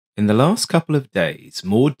In the last couple of days,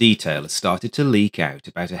 more detail has started to leak out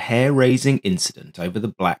about a hair-raising incident over the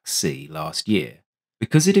Black Sea last year.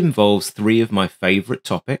 Because it involves three of my favourite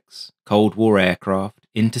topics, Cold War aircraft,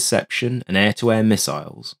 interception and air-to-air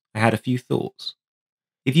missiles, I had a few thoughts.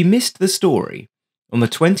 If you missed the story, on the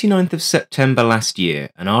 29th of September last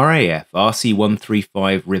year, an RAF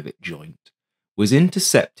RC-135 Rivet Joint was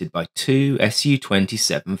intercepted by two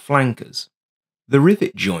Su-27 flankers. The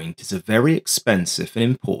Rivet Joint is a very expensive and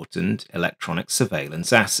important electronic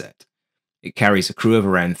surveillance asset. It carries a crew of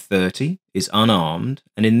around 30, is unarmed,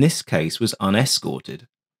 and in this case was unescorted.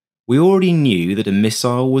 We already knew that a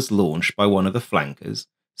missile was launched by one of the flankers,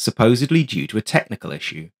 supposedly due to a technical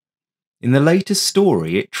issue. In the latest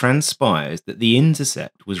story, it transpires that the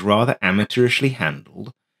intercept was rather amateurishly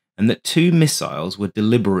handled, and that two missiles were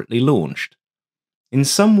deliberately launched. In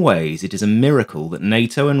some ways, it is a miracle that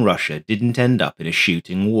NATO and Russia didn't end up in a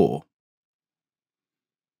shooting war.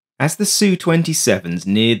 As the Su-27s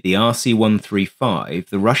neared the RC-135,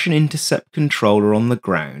 the Russian intercept controller on the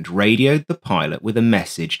ground radioed the pilot with a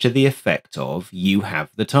message to the effect of, "You have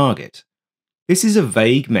the target." This is a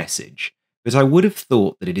vague message, but I would have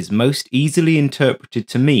thought that it is most easily interpreted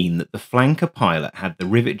to mean that the flanker pilot had the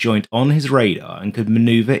rivet joint on his radar and could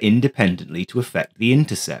maneuver independently to effect the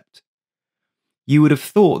intercept. You would have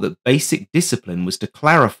thought that basic discipline was to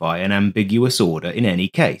clarify an ambiguous order in any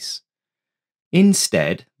case.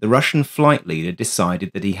 Instead, the Russian flight leader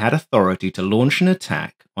decided that he had authority to launch an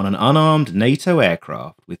attack on an unarmed NATO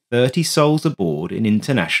aircraft with 30 souls aboard in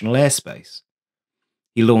international airspace.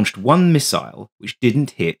 He launched one missile, which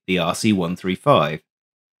didn't hit the RC-135.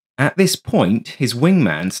 At this point, his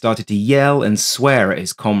wingman started to yell and swear at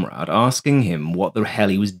his comrade, asking him what the hell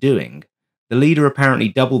he was doing. The leader apparently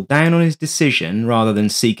doubled down on his decision rather than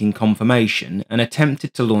seeking confirmation and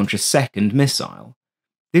attempted to launch a second missile.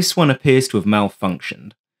 This one appears to have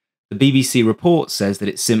malfunctioned. The BBC report says that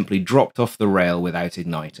it simply dropped off the rail without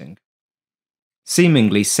igniting.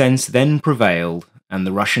 Seemingly, sense then prevailed and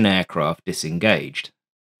the Russian aircraft disengaged.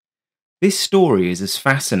 This story is as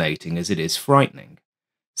fascinating as it is frightening.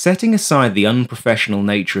 Setting aside the unprofessional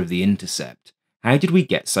nature of the intercept, how did we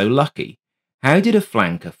get so lucky? How did a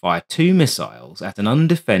flanker fire two missiles at an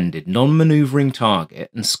undefended, non-manoeuvring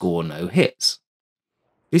target and score no hits?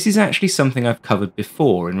 This is actually something I've covered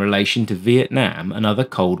before in relation to Vietnam and other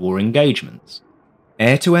Cold War engagements.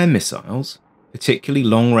 Air-to-air missiles, particularly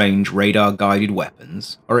long-range radar-guided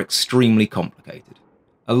weapons, are extremely complicated.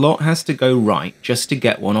 A lot has to go right just to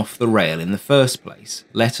get one off the rail in the first place,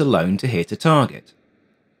 let alone to hit a target.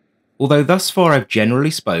 Although thus far I've generally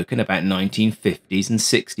spoken about 1950s and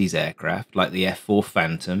 60s aircraft like the F-4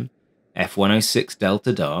 Phantom, F-106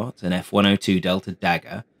 Delta Dart and F-102 Delta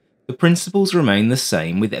Dagger, the principles remain the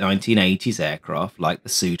same with 1980s aircraft like the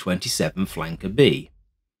Su-27 Flanker B.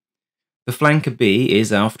 The Flanker B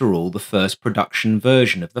is, after all, the first production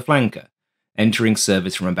version of the Flanker, entering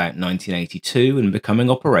service from about 1982 and becoming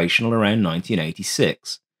operational around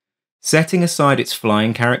 1986. Setting aside its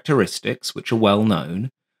flying characteristics, which are well known,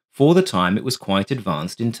 for the time it was quite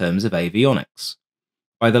advanced in terms of avionics.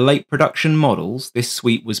 By the late production models, this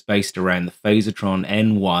suite was based around the Phasotron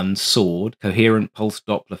N1 SWORD coherent pulse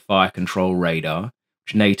Doppler fire control radar,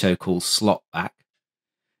 which NATO calls slotback.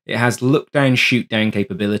 It has look-down, shoot-down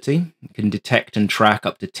capability. It can detect and track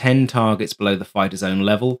up to 10 targets below the fighter zone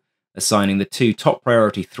level, assigning the two top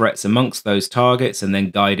priority threats amongst those targets and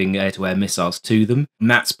then guiding air-to-air missiles to them.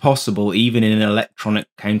 And that's possible even in an electronic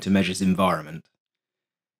countermeasures environment.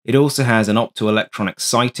 It also has an optoelectronic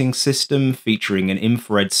sighting system featuring an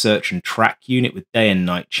infrared search and track unit with day and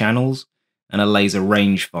night channels, and a laser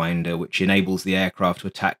rangefinder which enables the aircraft to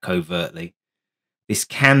attack covertly. This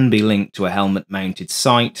can be linked to a helmet-mounted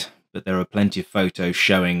sight, but there are plenty of photos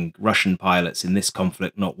showing Russian pilots in this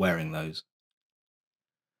conflict not wearing those.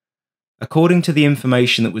 According to the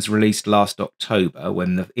information that was released last October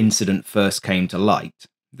when the incident first came to light,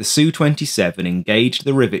 the Su-27 engaged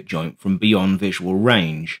the rivet joint from beyond visual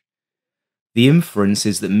range. The inference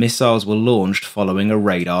is that missiles were launched following a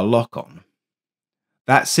radar lock-on.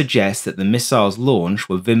 That suggests that the missiles launched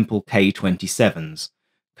were Vimpel K-27s,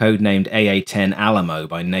 codenamed AA-10 Alamo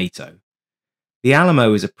by NATO. The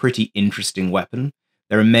Alamo is a pretty interesting weapon.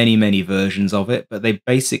 There are many versions of it, but they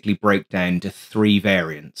basically break down to three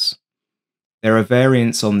variants. There are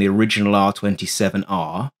variants on the original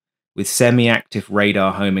R-27R, with semi-active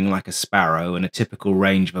radar homing like a sparrow and a typical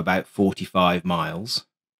range of about 45 miles.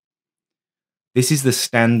 This is the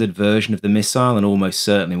standard version of the missile and almost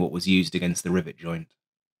certainly what was used against the rivet joint.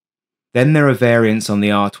 Then there are variants on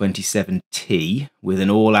the R-27T with an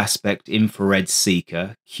all-aspect infrared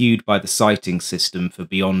seeker cued by the sighting system for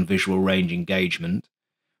beyond visual range engagement,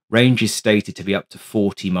 Range is stated to be up to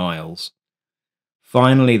 40 miles.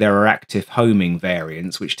 Finally, there are active homing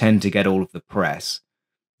variants which tend to get all of the press.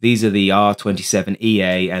 These are the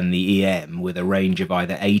R-27EA and the EM with a range of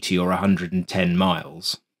either 80 or 110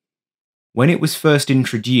 miles. When it was first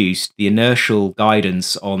introduced, the inertial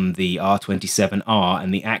guidance on the R-27R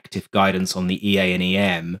and the active guidance on the EA and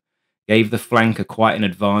EM gave the flanker quite an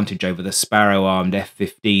advantage over the Sparrow-armed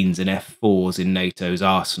F-15s and F-4s in NATO's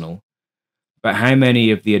arsenal. But how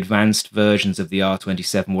many of the advanced versions of the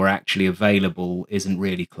R-27 were actually available isn't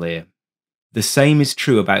really clear. The same is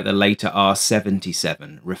true about the later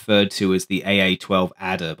R-77, referred to as the AA-12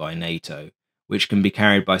 Adder by NATO, which can be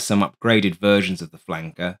carried by some upgraded versions of the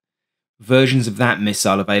flanker. Versions of that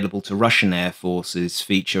missile available to Russian air forces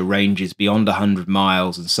feature ranges beyond 100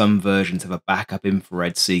 miles, and some versions have a backup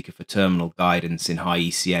infrared seeker for terminal guidance in high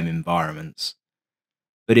ECM environments.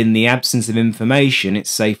 But in the absence of information, it's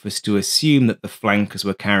safest to assume that the flankers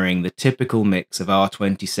were carrying the typical mix of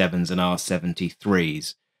R-27s and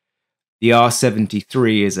R-73s. The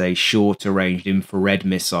R-73 is a shorter-ranged infrared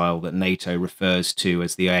missile that NATO refers to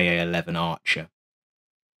as the AA-11 Archer.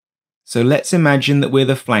 So let's imagine that we're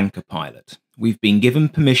the flanker pilot. We've been given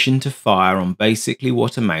permission to fire on basically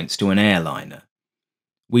what amounts to an airliner.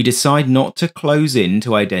 We decide not to close in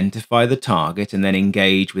to identify the target and then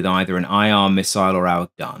engage with either an IR missile or our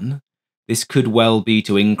gun. This could well be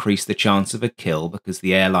to increase the chance of a kill because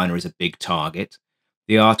the airliner is a big target.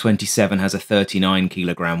 The R-27 has a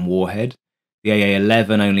 39-kilogram warhead. The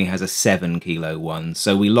AA-11 only has a 7-kilo one,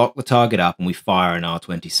 so we lock the target up and we fire an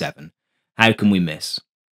R-27. How can we miss?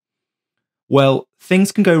 Well,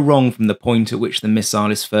 things can go wrong from the point at which the missile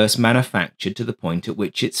is first manufactured to the point at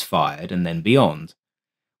which it's fired and then beyond.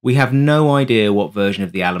 We have no idea what version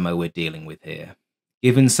of the Alamo we're dealing with here.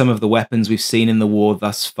 Given some of the weapons we've seen in the war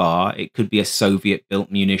thus far, it could be a Soviet-built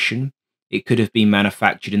munition, it could have been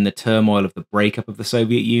manufactured in the turmoil of the breakup of the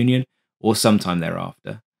Soviet Union, or sometime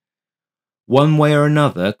thereafter. One way or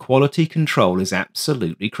another, quality control is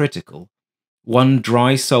absolutely critical. One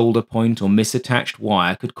dry solder point or misattached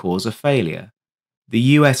wire could cause a failure. The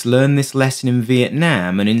US learned this lesson in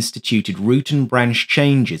Vietnam and instituted root and branch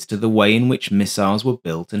changes to the way in which missiles were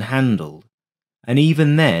built and handled. And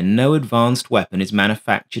even then, no advanced weapon is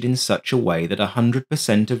manufactured in such a way that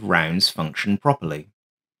 100% of rounds function properly.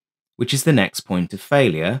 Which is the next point of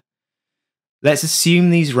failure. Let's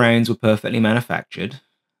assume these rounds were perfectly manufactured.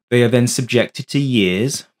 They are then subjected to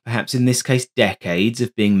years, perhaps in this case decades,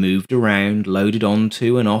 of being moved around, loaded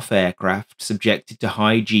onto and off aircraft, subjected to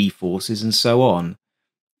high G-forces and so on.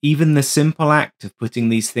 Even the simple act of putting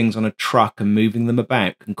these things on a truck and moving them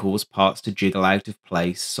about can cause parts to jiggle out of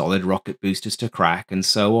place, solid rocket boosters to crack, and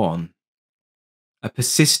so on. A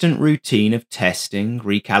persistent routine of testing,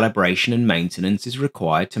 recalibration, and maintenance is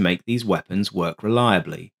required to make these weapons work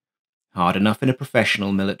reliably. Hard enough in a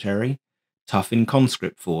professional military, tough in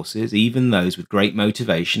conscript forces, even those with great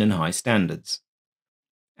motivation and high standards.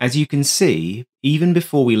 As you can see, even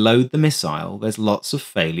before we load the missile, there's lots of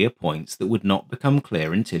failure points that would not become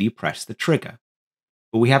clear until you press the trigger.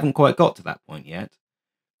 But we haven't quite got to that point yet.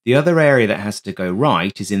 The other area that has to go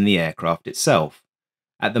right is in the aircraft itself.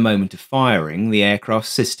 At the moment of firing, the aircraft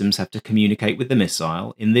systems have to communicate with the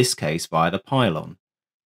missile, in this case via the pylon.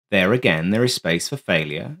 There again, there is space for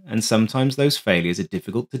failure, and sometimes those failures are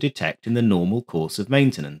difficult to detect in the normal course of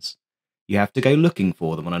maintenance. You have to go looking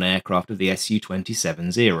for them on an aircraft of the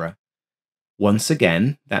Su-27's era. Once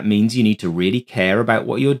again, that means you need to really care about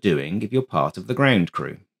what you're doing if you're part of the ground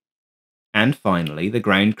crew. And finally, the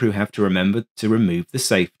ground crew have to remember to remove the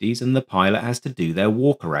safeties, and the pilot has to do their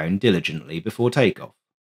walk-around diligently before takeoff.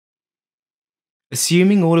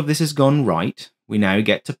 Assuming all of this has gone right, we now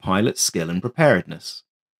get to pilot skill and preparedness.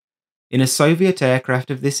 In a Soviet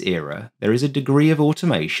aircraft of this era, there is a degree of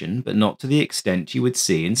automation, but not to the extent you would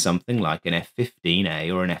see in something like an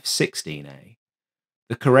F-15A or an F-16A.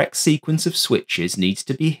 The correct sequence of switches needs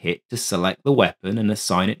to be hit to select the weapon and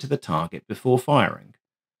assign it to the target before firing.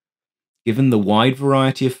 Given the wide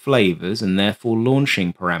variety of flavors and therefore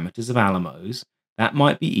launching parameters of Alamos, that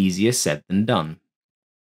might be easier said than done.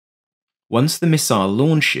 Once the missile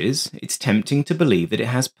launches, it's tempting to believe that it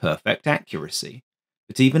has perfect accuracy.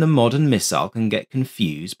 But even a modern missile can get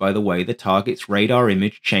confused by the way the target's radar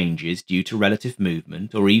image changes due to relative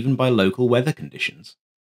movement or even by local weather conditions.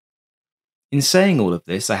 In saying all of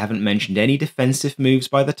this, I haven't mentioned any defensive moves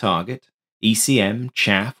by the target, ECM,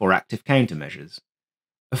 chaff, or active countermeasures.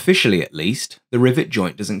 Officially at least, the Rivet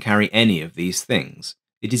Joint doesn't carry any of these things.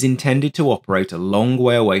 It is intended to operate a long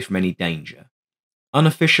way away from any danger.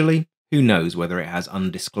 Unofficially, who knows whether it has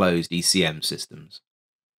undisclosed ECM systems.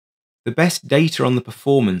 The best data on the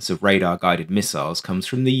performance of radar-guided missiles comes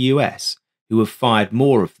from the US, who have fired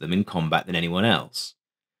more of them in combat than anyone else.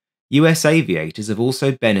 US aviators have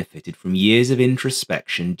also benefited from years of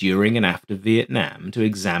introspection during and after Vietnam to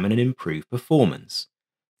examine and improve performance.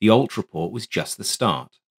 The Alt report was just the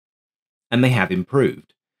start. And they have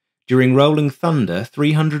improved. During Rolling Thunder,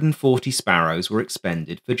 340 Sparrows were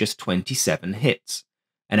expended for just 27 hits,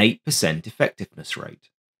 an 8% effectiveness rate.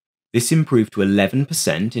 This improved to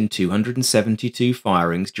 11% in 272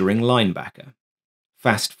 firings during Linebacker.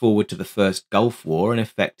 Fast forward to the first Gulf War and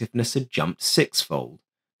effectiveness had jumped sixfold.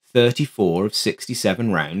 34 of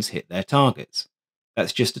 67 rounds hit their targets.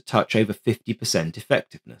 That's just a touch over 50%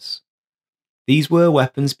 effectiveness. These were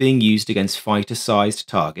weapons being used against fighter-sized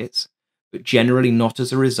targets, but generally not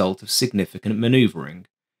as a result of significant manoeuvring.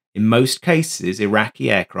 In most cases, Iraqi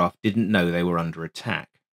aircraft didn't know they were under attack.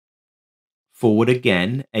 Forward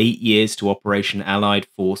again, 8 years to Operation Allied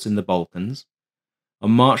Force in the Balkans.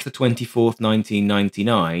 On March 24,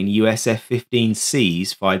 1999, US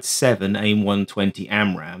F-15Cs fired 7 AIM-120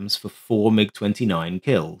 AMRAAMs for 4 MiG-29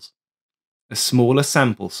 kills. A smaller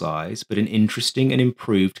sample size, but an interesting and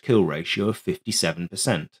improved kill ratio of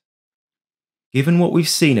 57%. Given what we've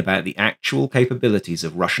seen about the actual capabilities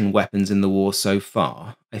of Russian weapons in the war so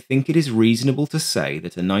far, I think it is reasonable to say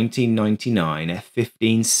that a 1999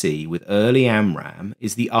 F-15C with early AMRAAM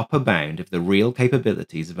is the upper bound of the real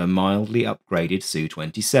capabilities of a mildly upgraded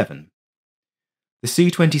Su-27. The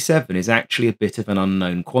Su-27 is actually a bit of an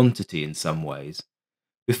unknown quantity in some ways.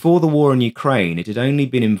 Before the war in Ukraine, it had only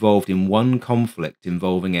been involved in one conflict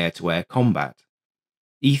involving air-to-air combat.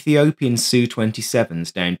 Ethiopian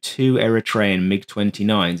Su-27s downed 2 Eritrean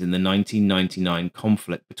MiG-29s in the 1999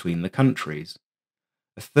 conflict between the countries.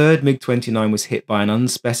 A third MiG-29 was hit by an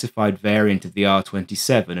unspecified variant of the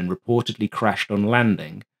R-27 and reportedly crashed on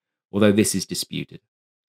landing, although this is disputed.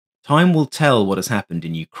 Time will tell what has happened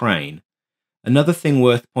in Ukraine. Another thing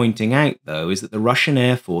worth pointing out, though, is that the Russian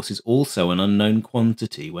Air Force is also an unknown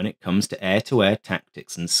quantity when it comes to air-to-air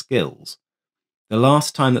tactics and skills. The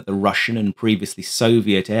last time that the Russian and previously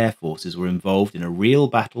Soviet air forces were involved in a real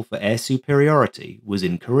battle for air superiority was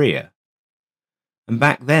in Korea. And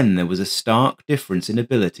back then there was a stark difference in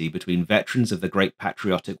ability between veterans of the Great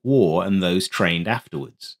Patriotic War and those trained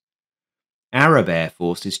afterwards. Arab air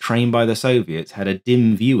forces trained by the Soviets had a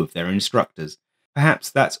dim view of their instructors. Perhaps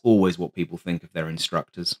that's always what people think of their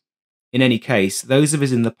instructors. In any case, those of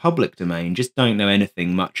us in the public domain just don't know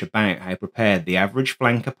anything much about how prepared the average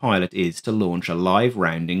flanker pilot is to launch a live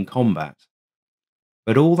round in combat.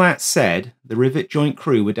 But all that said, the Rivet Joint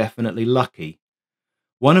crew were definitely lucky.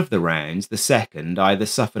 One of the rounds, the second, either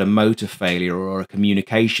suffered a motor failure or a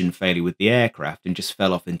communication failure with the aircraft and just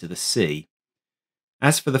fell off into the sea.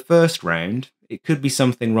 As for the first round, it could be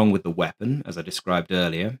something wrong with the weapon, as I described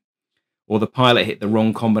earlier, or the pilot hit the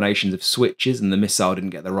wrong combinations of switches and the missile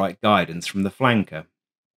didn't get the right guidance from the flanker.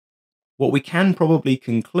 What we can probably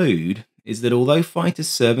conclude is that although fighters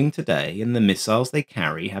serving today and the missiles they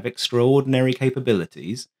carry have extraordinary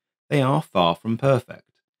capabilities, they are far from perfect.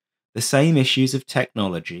 The same issues of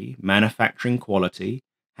technology, manufacturing quality,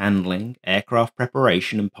 handling, aircraft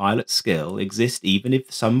preparation and pilot skill exist even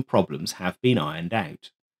if some problems have been ironed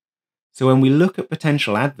out. So when we look at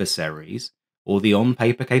potential adversaries, or the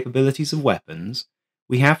on-paper capabilities of weapons,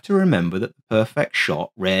 we have to remember that the perfect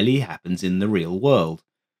shot rarely happens in the real world,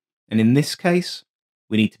 and in this case,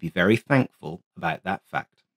 we need to be very thankful about that fact.